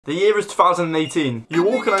The year is 2018. You're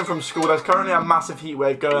walking home from school, there's currently a massive heat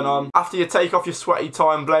wave going on. After you take off your sweaty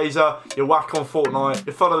tie and blazer, you whack on Fortnite,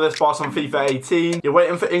 you follow this by some FIFA 18, you're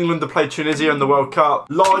waiting for England to play Tunisia in the World Cup.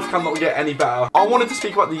 Life cannot get any better. I wanted to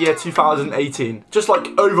speak about the year 2018. Just like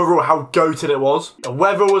overall how goated it was. The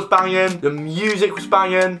weather was banging, the music was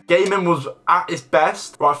banging, gaming was at its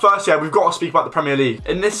best. Right, first, yeah, we've got to speak about the Premier League.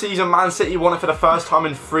 In this season, Man City won it for the first time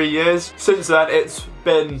in 3 years. Since then, it's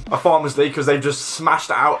been a farmers league because they've just smashed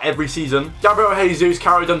it out every season. Gabriel Jesus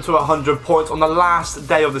carried them to 100 points on the last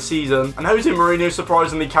day of the season, and Jose Mourinho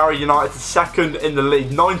surprisingly carried United to second in the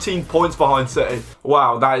league, 19 points behind City.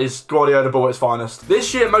 Wow, that is Guardiola ball at its finest.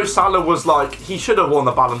 This year Mo Salah was like, he should have won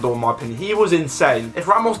the Ballon d'Or in my opinion. He was insane. If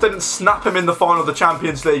Ramos didn't snap him in the final of the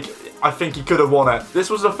Champions League, I think he could have won it. This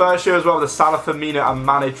was the first year as well, the Salah, Firmino and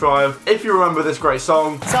Mane trio. If you remember this great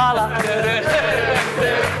song. Salah.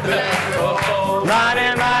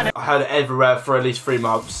 I heard it everywhere for at least 3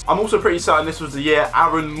 months. I'm also pretty certain this was the year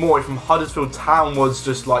Aaron Moy from Huddersfield Town was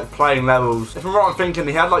just like playing levels. If I'm right in thinking,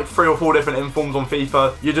 he had like 3 or 4 different informs on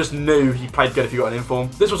FIFA. You just knew he played good if you got an inform.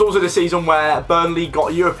 This was also the season where Burnley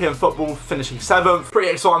got European football, finishing 7th. Pretty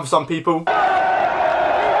exciting for some people.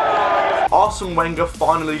 Arsene Wenger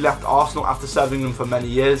finally left Arsenal after serving them for many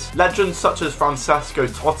years. Legends such as Francesco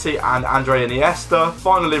Totti and Andrea Iniesta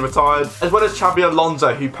finally retired, as well as Xabi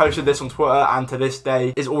Alonso, who posted this on Twitter and to this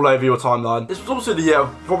day is all over your timeline. This was also the year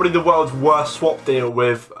of probably the world's worst swap deal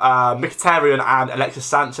with Mkhitaryan and Alexis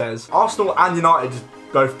Sanchez. Arsenal and United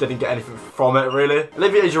both didn't get anything from it, really.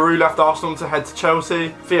 Olivier Giroud left Arsenal to head to Chelsea.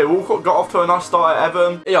 Theo Walcott got off to a nice start at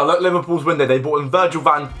Everton. Yeah, look, Liverpool's window. They brought in Virgil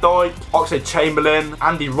van Dijk, Oxlade-Chamberlain,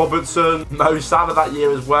 Andy Robertson, Mo Salah that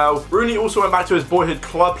year as well. Rooney also went back to his boyhood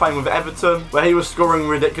club playing with Everton, where he was scoring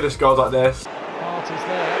ridiculous goals like this. Party's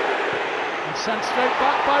there, and sent straight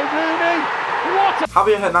back by Rooney.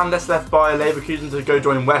 Javier Hernandez left by Leverkusen to go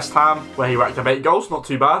join West Ham, where he racked up 8 goals, not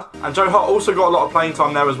too bad. And Joe Hart also got a lot of playing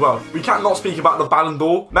time there as well. We can't not speak about the Ballon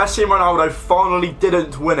d'Or. Messi and Ronaldo finally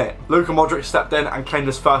didn't win it. Luka Modric stepped in and claimed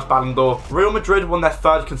his first Ballon d'Or. Real Madrid won their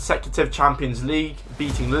 3rd consecutive Champions League,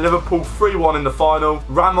 beating Liverpool 3-1 in the final.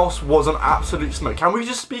 Ramos was an absolute smoke. Can we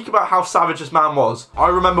just speak about how savage this man was? I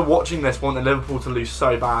remember watching this, wanting Liverpool to lose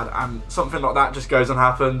so bad, and something like that just goes and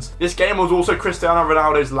happens. This game was also Cristiano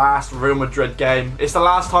Ronaldo's last Real Madrid game. It's the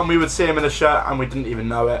last time we would see him in a shirt, and we didn't even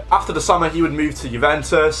know it. After the summer, he would move to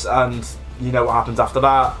Juventus, and you know what happens after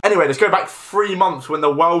that. Anyway, let's go back 3 months when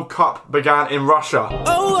the World Cup began in Russia.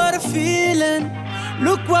 Oh, what a feeling.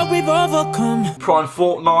 Look what we've overcome. Prime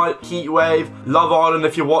Fortnite, Heatwave, Love Island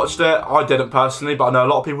if you watched it. I didn't personally, but I know a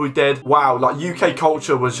lot of people who did. Wow, like UK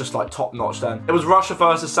culture was just like top notch then. It was Russia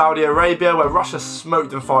versus Saudi Arabia, where Russia smoked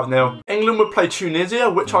them 5-0. England would play Tunisia,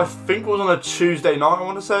 which I think was on a Tuesday night, I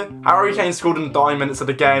want to say. Harry Kane scored in 9 minutes of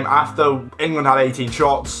the game after England had 18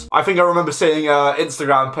 shots. I think I remember seeing an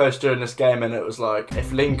Instagram post during this game, and it was like,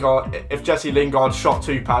 if Jesse Lingard shot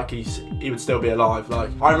 2-pack, he would still be alive. Like,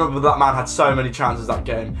 I remember that man had so many chances that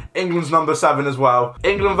game. England's number 7 as well.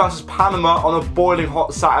 England versus Panama on a boiling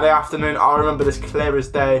hot Saturday afternoon. I remember this clear as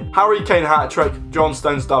day. Harry Kane hat-trick, John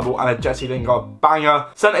Stones double, and a Jesse Lingard banger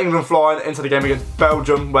sent England flying into the game against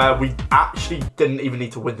Belgium, where we actually didn't even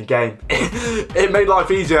need to win the game. It made life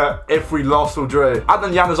easier if we lost or drew.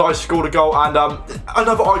 Adnan Januzaj scored a goal, and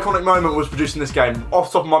another iconic moment was produced in this game,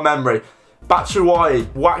 off the top of my memory.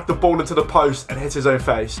 Batshuayi whacked the ball into the post and hit his own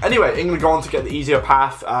face. Anyway, England go on to get the easier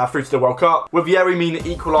path through to the World Cup, with Yerry Mina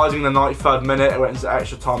equalising in the 93rd minute. It went into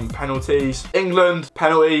extra time and penalties. England,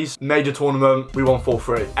 penalties, major tournament, we won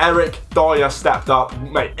 4-3. Eric Dyer stepped up.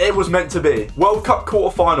 Mate, it was meant to be. World Cup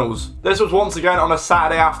quarterfinals. This was once again on a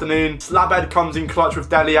Saturday afternoon. Slabhead comes in clutch with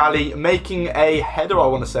Dele Alli, making a header, I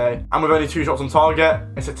want to say. And with only 2 shots on target,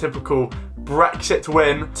 it's a typical Brexit to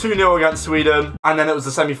win, 2-0 against Sweden, and then it was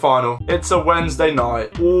the semi-final. It's a Wednesday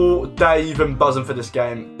night. All day you've been buzzing for this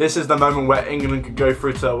game. This is the moment where England could go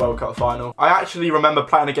through to a World Cup final. I actually remember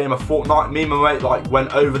playing a game of Fortnite. Me and my mate like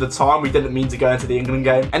went over the time. We didn't mean to go into the England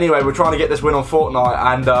game. Anyway, we're trying to get this win on Fortnite,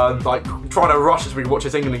 and like trying to rush as we watch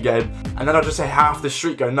this England game. And then I just say half the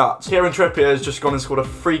street go nuts. Kieran Trippier has just gone and scored a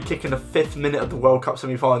free kick in the 5th minute of the World Cup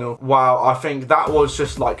semi-final. Wow, I think that was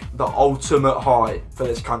just like the ultimate high for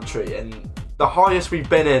this country, and the highest we've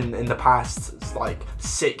been in the past like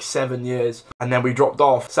 6-7 years, and then we dropped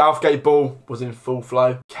off. Southgate ball was in full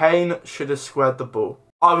flow. Kane should have squared the ball.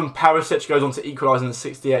 Ivan Perisic goes on to equalise in the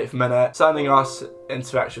 68th minute, sending us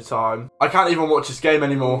into extra time. I can't even watch this game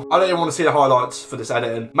anymore. I don't even want to see the highlights for this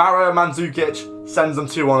editing. Mario Mandzukic sends them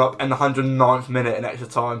 2-1 up in the 109th minute in extra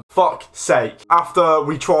time. Fuck's sake. After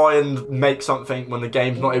we try and make something when the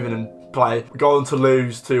game's not even in play. We go on to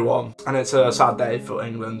lose 2-1. And it's a sad day for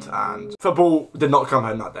England. And football did not come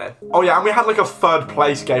home that day. Oh yeah, and we had like a third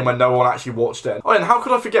place game when no one actually watched it. Oh, and how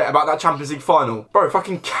could I forget about that Champions League final? Bro,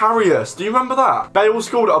 fucking Karius. Do you remember that? Bale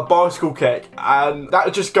scored a bicycle kick. And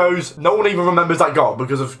that just goes, no one even remembers that goal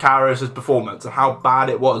because of Karius' performance and how bad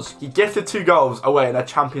it was. He gifted 2 goals away in a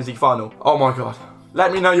Champions League final. Oh my god.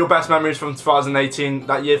 Let me know your best memories from 2018.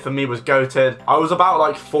 That year for me was goated. I was about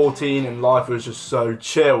like 14 and life was just so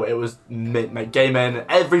chill. It was gaming.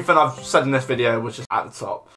 Everything I've said in this video was just at the top.